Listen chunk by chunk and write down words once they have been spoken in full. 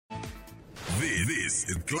This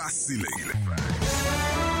is Glass Ceiling.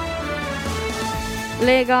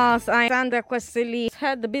 Lagos, I am Sandra Kwesili.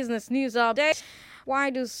 Heard the business news update.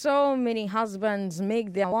 Why do so many husbands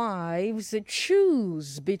make their wives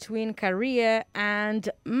choose between career and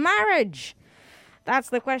marriage? That's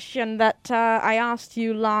the question that I asked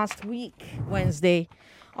you last week, Wednesday,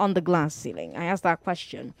 on the Glass Ceiling. I asked that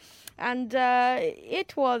question. And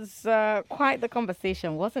it was quite the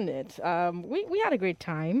conversation, wasn't it? We had a great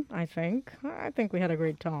time, I think. I think we had a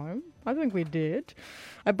great time. I think we did.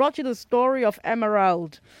 I brought you the story of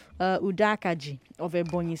Emerald Udeakaji of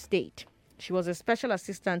Ebonyi State. She was a special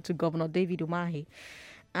assistant to Governor David Umahi,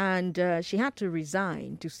 and she had to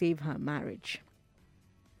resign to save her marriage.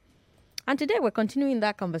 And today we're continuing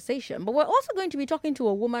that conversation, but we're also going to be talking to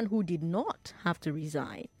a woman who did not have to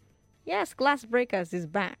resign. Yes, Glass Breakers is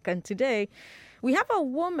back, and today we have a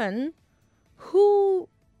woman who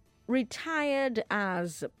retired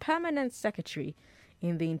as permanent secretary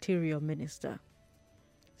in the Interior Minister.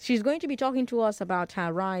 She's going to be talking to us about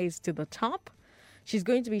her rise to the top. She's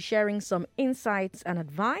going to be sharing some insights and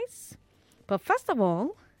advice. But first of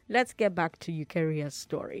all, let's get back to Eucharia's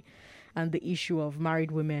story and the issue of married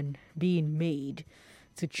women being made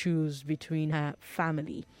to choose between her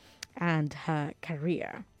family and her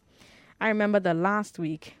career. I remember the last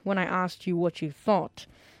week when I asked you what you thought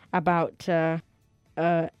about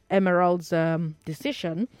Emerald's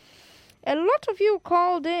decision. A lot of you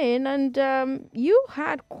called in and you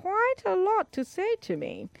had quite a lot to say to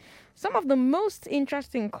me. Some of the most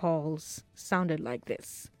interesting calls sounded like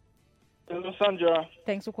this. Hello, Sandra.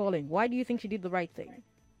 Thanks for calling. Why do you think she did the right thing?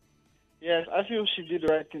 Yes, I feel she did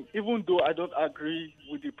the right thing, even though I don't agree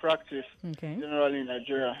with the practice generally in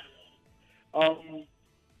Nigeria.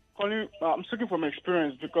 I'm speaking from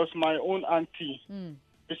experience because my own auntie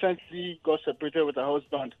recently got separated with her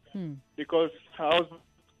husband because her husband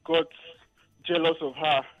got jealous of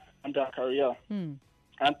her and her career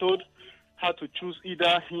and told her to choose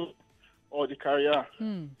either him or the career.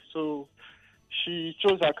 So she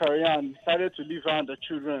chose her career and decided to leave her and the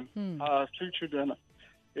children, her 3 children,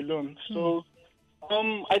 alone. So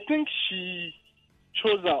I think she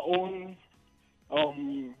chose her own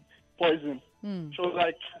poison. She was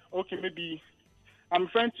like, okay, maybe I'm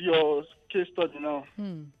referring to your case study now.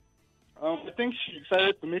 I think she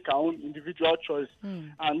decided to make her own individual choice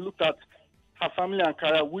and looked at her family and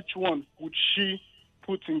career, which one would she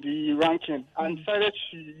put in the ranking, and decided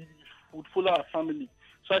she would follow her family.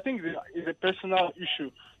 So I think it's a personal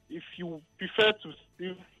issue. If you prefer to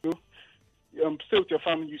stay with your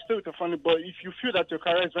family, you stay with your family. But if you feel that your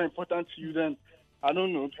career is very important to you, then I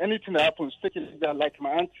don't know, anything that happens, take it there. Like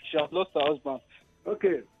my aunt, she has lost her husband.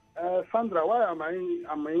 Okay, Sandra, why am I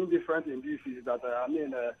indifferent in this is that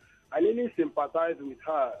I really sympathize with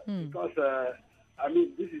her because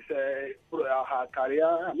this is her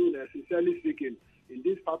career. Sincerely speaking, in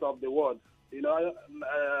this part of the world,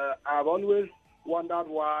 I've always wondered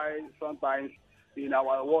why sometimes in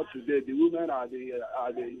our world today the women are the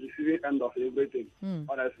receiving end of everything.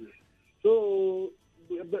 Honestly, so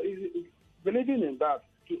believing in that,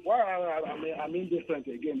 why I'm indifferent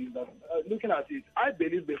again is that looking at it, I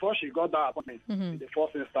believe before she got that appointment in the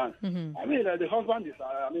first instance, the husband is,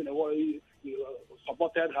 he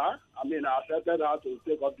supported her, accepted her to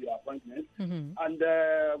take up the appointment, and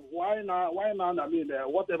why now,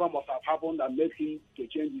 whatever must have happened that made him to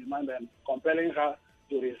change his mind and compelling her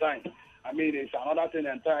to resign, it's another thing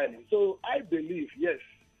entirely. So I believe, yes,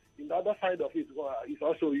 in the other side of it is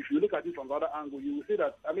also, if you look at it from the other angle, you will see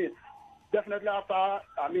that, definitely after,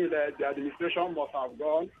 the administration must have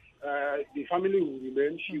gone, the family will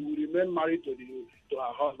remain. She will remain married to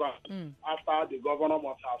her husband after the governor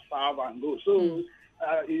must have served and go. So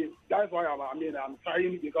that's why I'm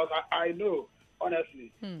trying, because I know,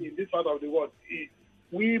 honestly, in this part of the world,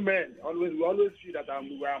 we men we always feel that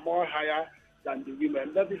we are more higher than the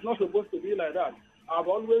women. That is not supposed to be like that. I've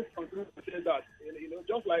always continued to say that,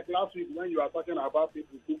 just like last week when you were talking about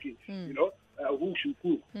people cooking, who should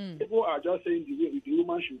cook. People are just saying the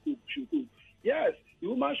woman should cook. Yes, the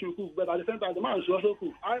woman should cook, but at the same time, the man should also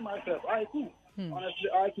cook. I myself, I cook. Honestly,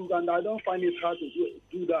 I cook, and I don't find it hard to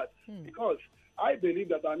do that because I believe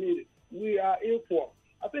that, we are equal.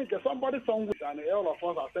 I think somebody somewhere, and all of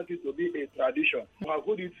us are set it to be a tradition. I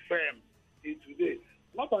put it firm in today.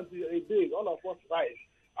 Not until a day, all of us rise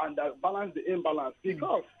and balance the imbalance.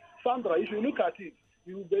 Because, Sandra, if you look at it,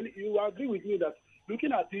 you agree with me that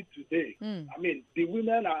looking at it today, the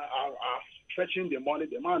women are fetching the money,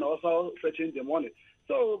 the man also fetching the money.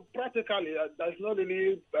 So practically, there's not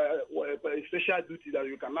really a special duty that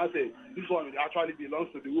you cannot say this one actually belongs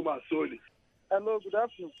to the woman solely. Hello, good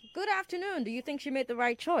afternoon. Good afternoon. Do you think she made the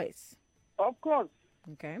right choice? Of course.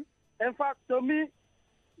 Okay. In fact, to me,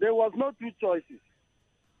 there was no two choices.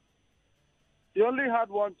 He only had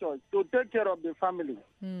one choice, to take care of the family.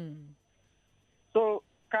 So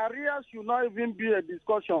career should not even be a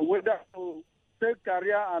discussion whether to take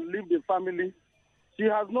career and leave the family. She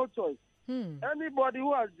has no choice. Anybody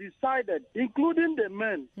who has decided, including the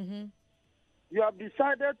men, you have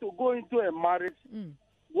decided to go into a marriage,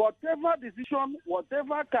 whatever decision,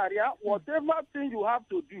 whatever career, whatever thing you have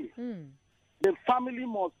to do, the family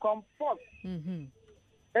must come first. In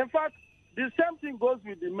fact, the same thing goes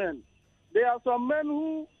with the men. There are some men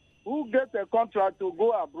who get a contract to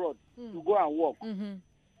go abroad, to go and work.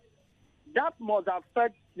 That must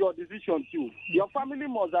affect your decision too. Your family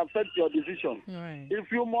must affect your decision. Right. If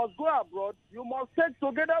you must go abroad, you must take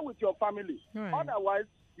together with your family. Right. Otherwise,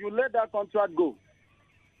 you let that contract go.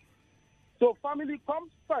 So family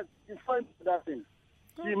comes first before that thing.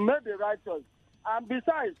 He made the right choice. And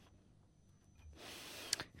besides,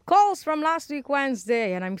 calls from last week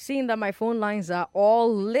Wednesday, and I'm seeing that my phone lines are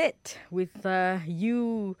all lit with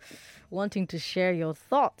you wanting to share your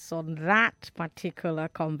thoughts on that particular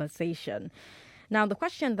conversation. Now, the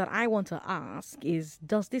question that I want to ask is,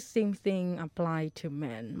 does this same thing apply to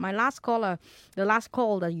men? My last caller, the last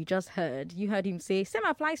call that you just heard, you heard him say, same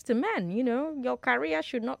applies to men. You know, your career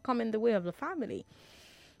should not come in the way of the family.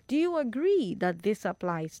 Do you agree that this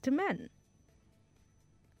applies to men?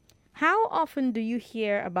 How often do you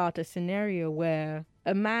hear about a scenario where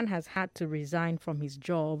a man has had to resign from his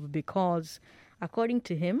job because, according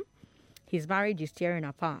to him, his marriage is tearing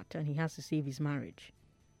apart and he has to save his marriage?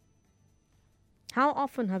 How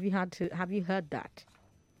often have you heard that?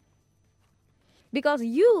 Because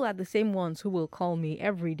you are the same ones who will call me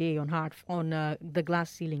every day on the glass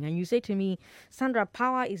ceiling, and you say to me, Sandra,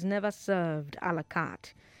 power is never served a la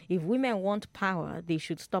carte. If women want power, they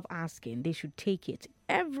should stop asking. They should take it.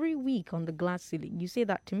 Every week on the glass ceiling, you say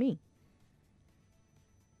that to me.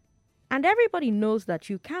 And everybody knows that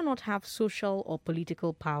you cannot have social or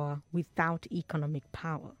political power without economic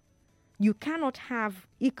power. You cannot have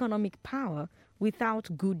economic power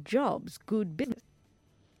without good jobs, good business.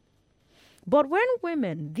 But when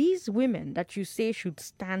women, these women that you say should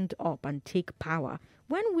stand up and take power,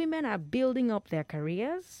 when women are building up their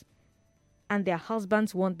careers and their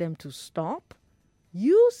husbands want them to stop,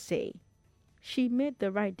 you say, she made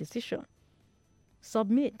the right decision.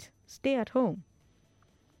 Submit, stay at home.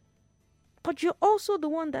 But you're also the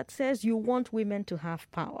one that says you want women to have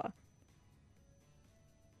power.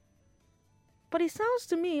 But it sounds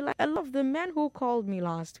to me like a lot of the men who called me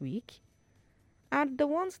last week are the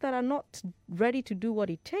ones that are not ready to do what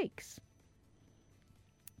it takes.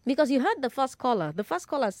 Because you heard the first caller. The first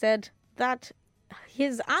caller said that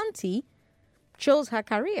his auntie chose her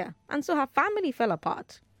career, and so her family fell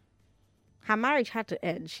apart. Her marriage had to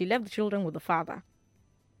end. She left the children with the father.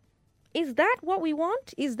 Is that what we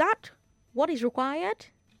want? Is that what is required?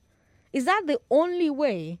 Is that the only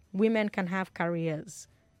way women can have careers?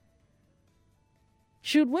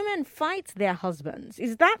 Should women fight their husbands?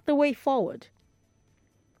 Is that the way forward?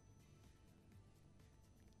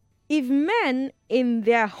 If men in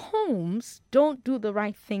their homes don't do the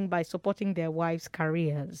right thing by supporting their wives'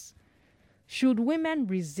 careers, should women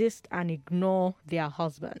resist and ignore their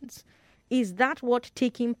husbands? Is that what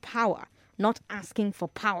taking power, not asking for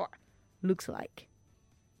power, looks like?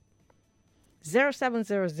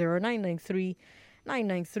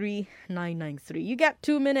 0700-993-993. You get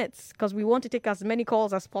 2 minutes because we want to take as many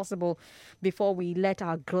calls as possible before we let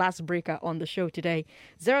our glass breaker on the show today.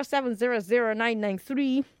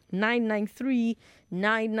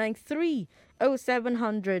 0700-993-993.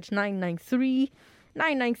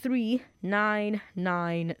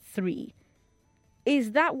 0700-993-993.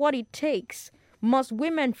 Is that what it takes? Must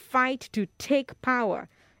women fight to take power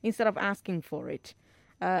instead of asking for it?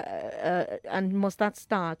 And must that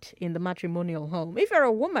start in the matrimonial home? If you're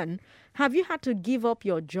a woman, have you had to give up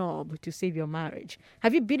your job to save your marriage?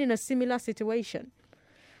 Have you been in a similar situation?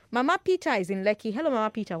 Mama Peter is in Lekki. Hello,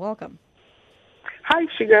 Mama Peter. Welcome. Hi,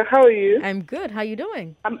 Shiga. How are you? I'm good. How are you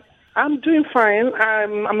doing? I'm doing fine.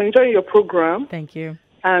 I'm enjoying your program. Thank you.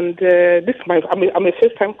 And this is I'm a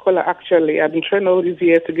first-time caller, actually. I've been trying all these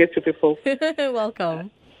years to get to people.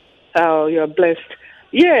 Welcome. Oh, you're blessed.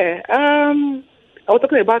 Yeah. I was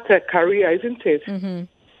talking about a career, isn't it? Mm-hmm.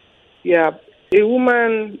 Yeah. A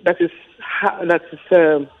woman that is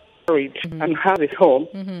married and has a home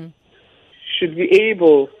should be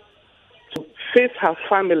able to face her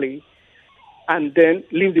family and then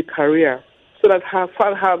leave the career so that her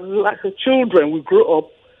children will grow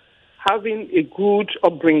up having a good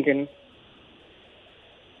upbringing.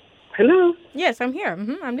 Hello? Yes, I'm here.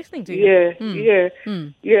 I'm listening to you.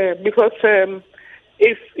 Yeah. Because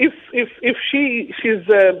if she's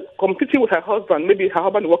competing with her husband, maybe her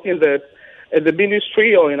husband working in the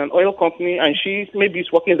ministry or in an oil company, and she maybe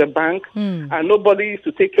is working in the bank, and nobody is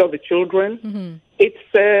to take care of the children. It's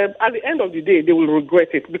at the end of the day, they will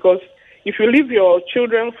regret it, because if you leave your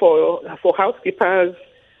children for housekeepers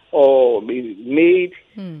or maid,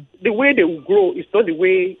 the way they will grow is not the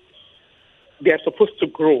way they are supposed to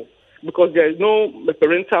grow, because there is no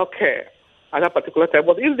parental care at that particular time.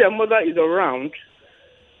 But if their mother is around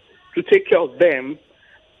to take care of them,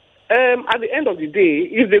 at the end of the day,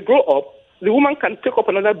 if they grow up, the woman can take up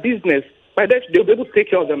another business. By then, they'll be able to take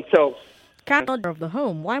care of themselves. Order of the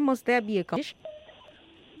home. Why must there be a condition?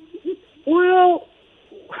 Well,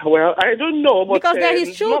 I don't know. But, because they're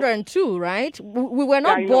his children too, right? We were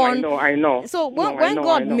not born. I know. So when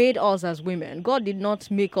God made us as women, God did not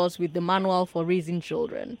make us with the manual for raising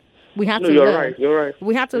children. We had to learn. You're right.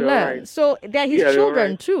 We had to learn. Right. So they're his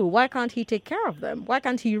children too. Why can't he take care of them? Why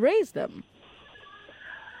can't he raise them?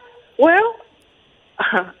 Well,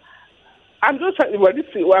 I'm just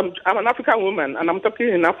I'm an African woman, and I'm talking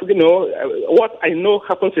in Africa. What I know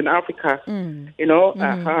happens in Africa.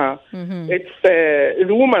 It's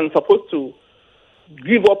the woman supposed to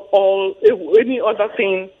give up any other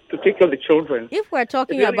thing to take care of the children. If we're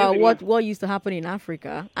talking about what used to happen in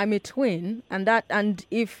Africa, I'm a twin, and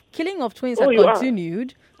if killing of twins had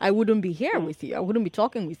continued, I wouldn't be here with you. I wouldn't be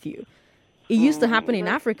talking with you. It used to happen in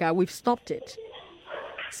Africa. We've stopped it.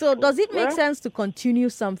 So does it make sense to continue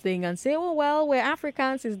something and say, oh, well, we're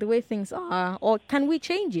Africans, is the way things are? Or can we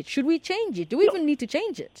change it? Should we change it? Do we even need to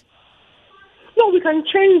change it? No, we can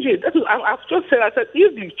change it. I've just said,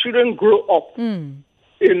 if the children grow up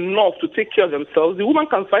enough to take care of themselves, the woman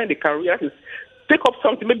can find a career, take up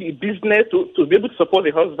something, maybe a business to be able to support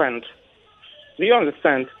the husband. Do you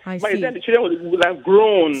understand? I By see. then the children will have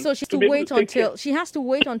grown. So she has to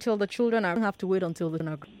wait until the children have to wait until the children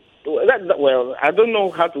are grown. Well, I don't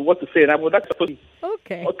know what to say now, but that's supposed to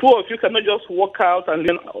okay. Two of you cannot just walk out and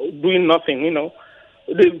then doing nothing,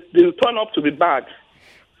 They'll turn up to be bad.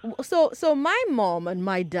 So my mom and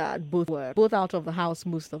my dad both were out of the house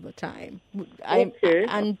most of the time. Okay.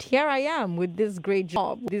 And here I am with this great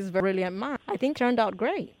job, this brilliant man. I think turned out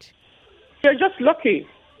great. You're just lucky.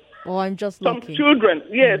 Oh, I'm just lucky.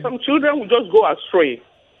 Some children will just go astray.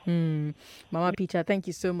 Mama Peter, thank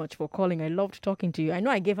you so much for calling. I loved talking to you. I know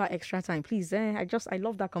I gave her extra time. Please, I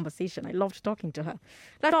love that conversation. I loved talking to her.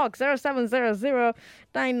 Let's talk 0700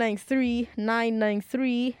 993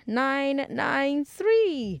 993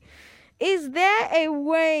 993. Is there a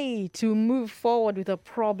way to move forward with a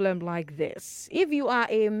problem like this? If you are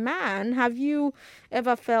a man, have you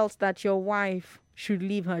ever felt that your wife should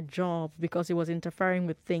leave her job because it was interfering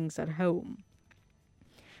with things at home?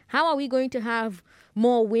 How are we going to have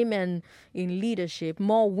more women in leadership,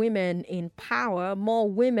 more women in power, more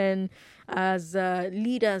women as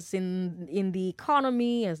leaders in the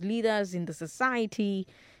economy, as leaders in the society,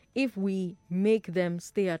 if we make them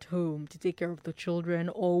stay at home to take care of the children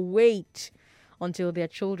or wait until their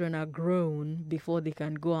children are grown before they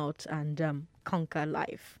can go out and conquer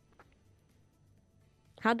life?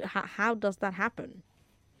 How does that happen?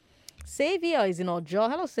 Xavier is in Ojo.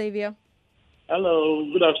 Hello, Xavier. Hello,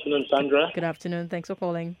 good afternoon, Sandra. Good afternoon. Thanks for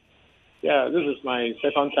calling. Yeah, this is my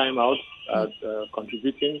second time out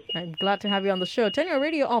contributing. I'm glad to have you on the show. Turn your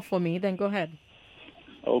radio off for me, then go ahead.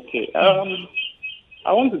 Okay.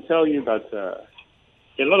 I want to tell you that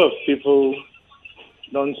a lot of people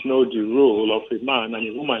don't know the role of a man and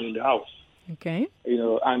a woman in the house. Okay.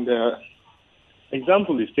 And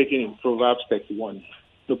example is taken in Proverbs 31.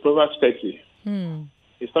 So Proverbs 30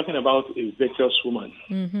 is talking about a virtuous woman.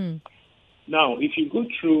 Mm-hmm. Now, if you go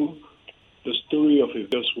through the story of a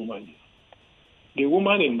virtuous woman, the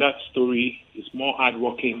woman in that story is more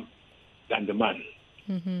hardworking than the man.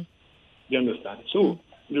 Mm-hmm. You understand? So,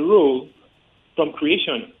 the role from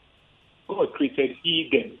creation, God created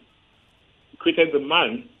them. He created the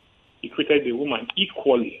man, he created the woman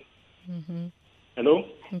equally. Mm-hmm. Hello?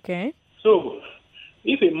 Okay. So,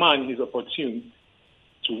 if a man is opportune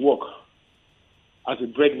to work as a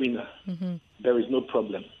breadwinner, there is no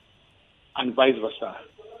problem. And vice versa.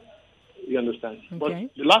 You understand? Okay. But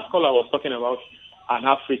the last caller was talking about an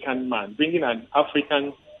African man, bringing an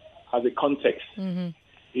African as a context. Mm-hmm.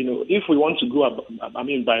 If we want to go,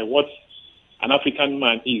 by what an African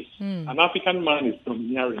man is, an African man is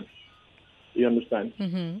domineering. You understand?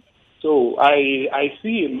 Mm-hmm. So I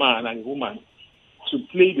see a man and a woman to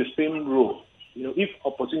play the same role. If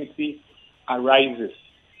opportunity arises.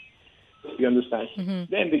 You understand?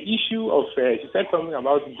 Mm-hmm. Then the issue of, she said something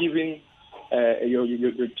about giving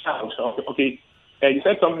your child. Okay, you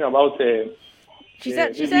said something about. She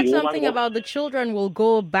said something about the children will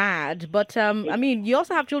go bad, but I mean, you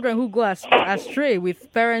also have children who go astray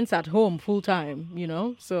with parents at home full time.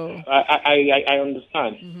 So I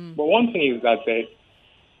understand, but one thing is that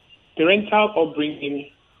parental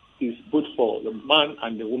upbringing is both for the man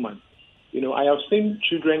and the woman. I have seen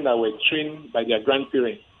children that were trained by their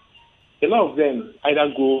grandparents. A lot of them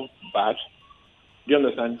either go bad. Do you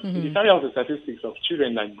understand? If you carry out the statistics of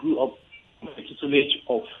children that grew up with the tutelage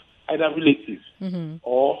of either relatives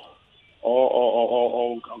or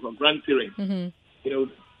grandparents,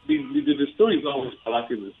 the story is not always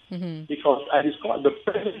palatable. Because I discovered the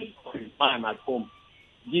presence of a man at home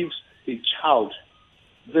gives a child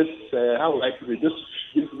this, how would I put it, this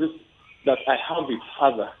that I have a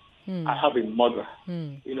father, I have a mother.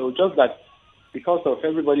 Just that because of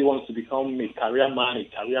everybody wants to become a career man, a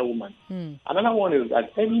career woman. Another one is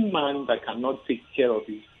that any man that cannot take care of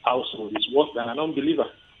his household is worse than an unbeliever.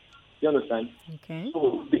 You understand? Okay.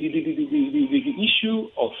 So the issue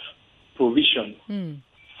of provision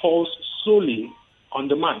falls solely on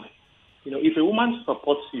the man. If a woman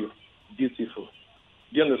supports you, beautiful.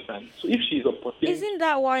 Do you understand? So if she's supporting... Isn't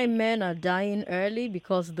that why men are dying early?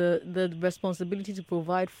 Because the responsibility to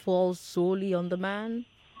provide falls solely on the man?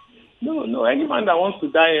 No. Any man that wants to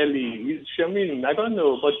die early, I don't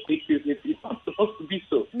know, but it's not supposed to be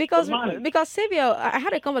so. Because Xavier, I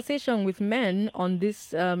had a conversation with men on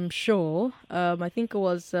this show. I think it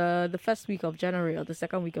was the first week of January or the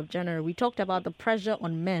second week of January. We talked about the pressure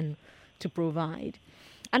on men to provide.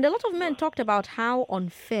 And a lot of men talked about how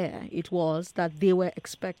unfair it was that they were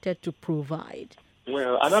expected to provide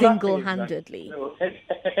single-handedly.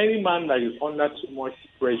 Any man that is under too much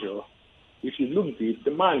pressure, if you look deep,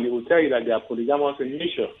 the man will tell you that they are polygamous in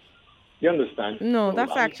nature. You understand? No,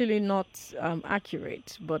 that's actually not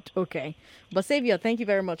accurate, but okay. But Xavier, thank you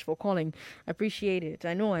very much for calling. I appreciate it.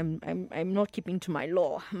 I know I'm not keeping to my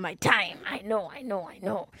time. I know.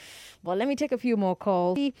 But let me take a few more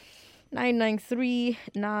calls. 993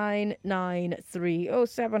 993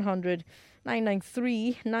 0700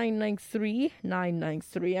 993 993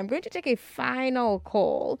 993. I'm going to take a final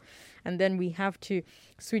call, and then we have to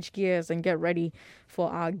switch gears and get ready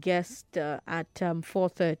for our guest at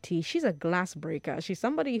 4:30. She's a glass breaker. She's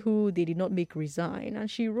somebody who they did not make resign,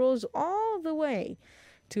 and she rose all the way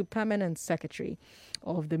to permanent secretary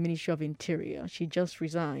of the Ministry of Interior. She just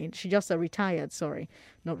resigned. She just retired,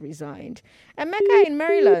 not resigned. Emeka in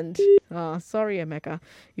Maryland. Sorry, Emeka.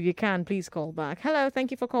 If you can, please call back. Hello, thank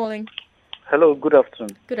you for calling. Hello, good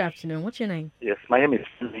afternoon. Good afternoon. What's your name? Yes, my name is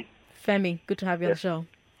Femi. Femi, good to have you on the show.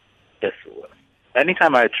 Yes.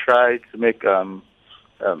 Anytime I try to make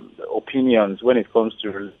opinions when it comes to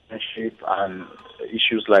relationship and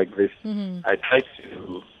issues like this, I try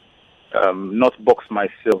to not box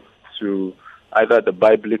myself to either the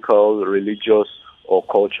biblical, religious, or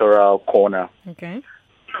cultural corner. Okay.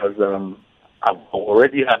 Because I've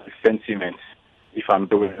already had the sentiment if I'm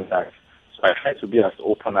doing that. So I try to be as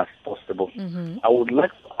open as possible. I would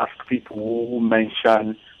like to ask people who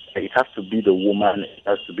mention it has to be the woman,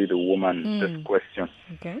 this question.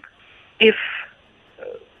 Okay. If,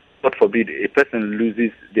 God forbid, a person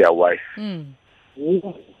loses their wife,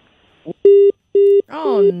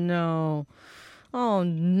 Oh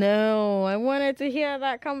no, I wanted to hear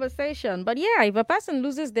that conversation. But yeah, if a person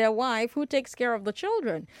loses their wife, who takes care of the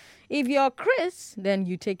children? If you're Chris, then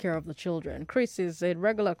you take care of the children. Chris is a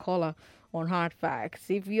regular caller on Hard Facts.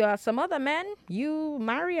 If you are some other man, you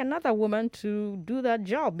marry another woman to do that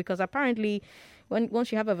job, because apparently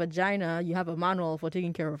once you have a vagina, you have a manual for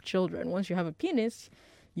taking care of children. Once you have a penis,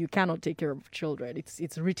 you cannot take care of children.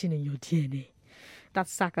 It's written in your DNA.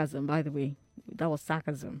 That's sarcasm, by the way. That was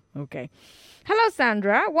sarcasm. Okay. Hello,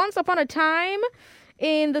 Sandra. Once upon a time,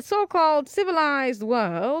 in the so-called civilized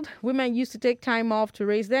world, women used to take time off to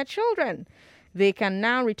raise their children. They can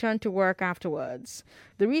now return to work afterwards.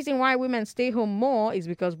 The reason why women stay home more is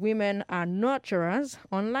because women are nurturers,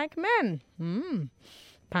 unlike men.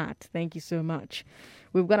 Pat, thank you so much.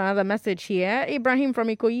 We've got another message here. Ibrahim from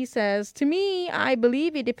Ikoyi says, to me, I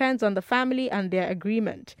believe it depends on the family and their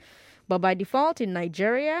agreement. But by default in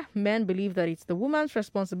Nigeria, men believe that it's the woman's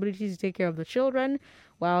responsibility to take care of the children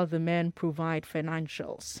while the men provide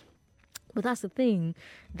financials. But that's the thing.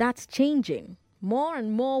 That's changing. More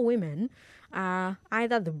and more women are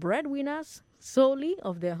either the breadwinners solely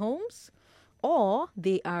of their homes, or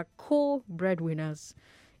they are co-breadwinners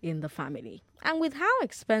in the family. And with how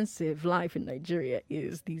expensive life in Nigeria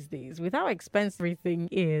is these days, with how expensive everything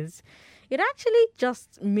is, it actually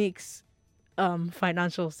just makes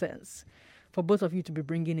financial sense for both of you to be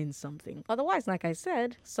bringing in something. Otherwise, like I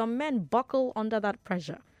said, some men buckle under that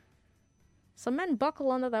pressure.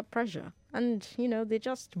 And, they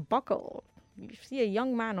just buckle. You see a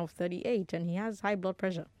young man of 38 and he has high blood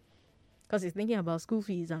pressure because he's thinking about school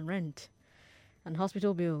fees and rent and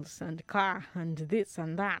hospital bills and car and this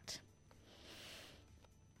and that.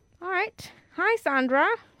 All right. Hi, Sandra.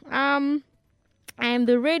 I am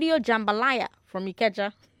the radio jambalaya from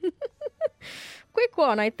Ikeja. Quick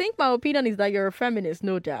one. I think my opinion is that you're a feminist,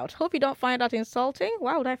 no doubt. Hope you don't find that insulting.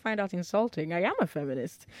 Why would I find that insulting? I am a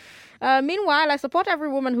feminist. Meanwhile, I support every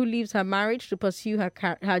woman who leaves her marriage to pursue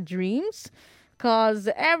her dreams, because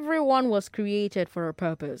everyone was created for a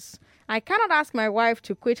purpose. I cannot ask my wife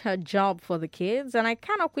to quit her job for the kids, and I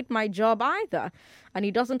cannot quit my job either. And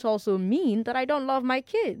it doesn't also mean that I don't love my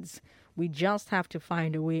kids. We just have to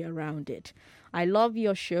find a way around it. I love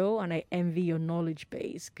your show and I envy your knowledge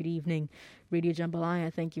base. Good evening, Radio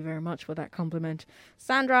Jambalaya. Thank you very much for that compliment.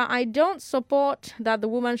 Sandra, I don't support that the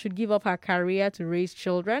woman should give up her career to raise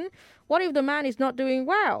children. What if the man is not doing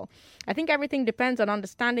well? I think everything depends on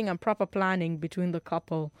understanding and proper planning between the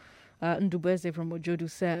couple. Ndubeze from Ojodu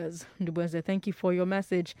says. Ndubeze, thank you for your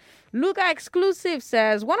message. Luga Exclusive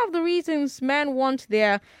says, one of the reasons men want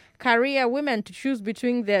their career women to choose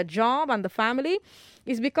between their job and the family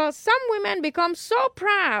is because some women become so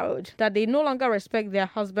proud that they no longer respect their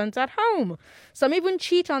husbands at home. Some even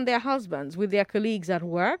cheat on their husbands with their colleagues at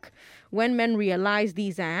work. When men realize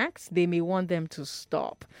these acts, they may want them to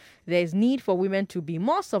stop. There is need for women to be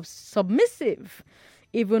more submissive,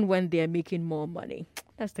 even when they're making more money.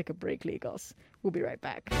 Let's take a break, Lagos. We'll be right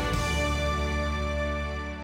back.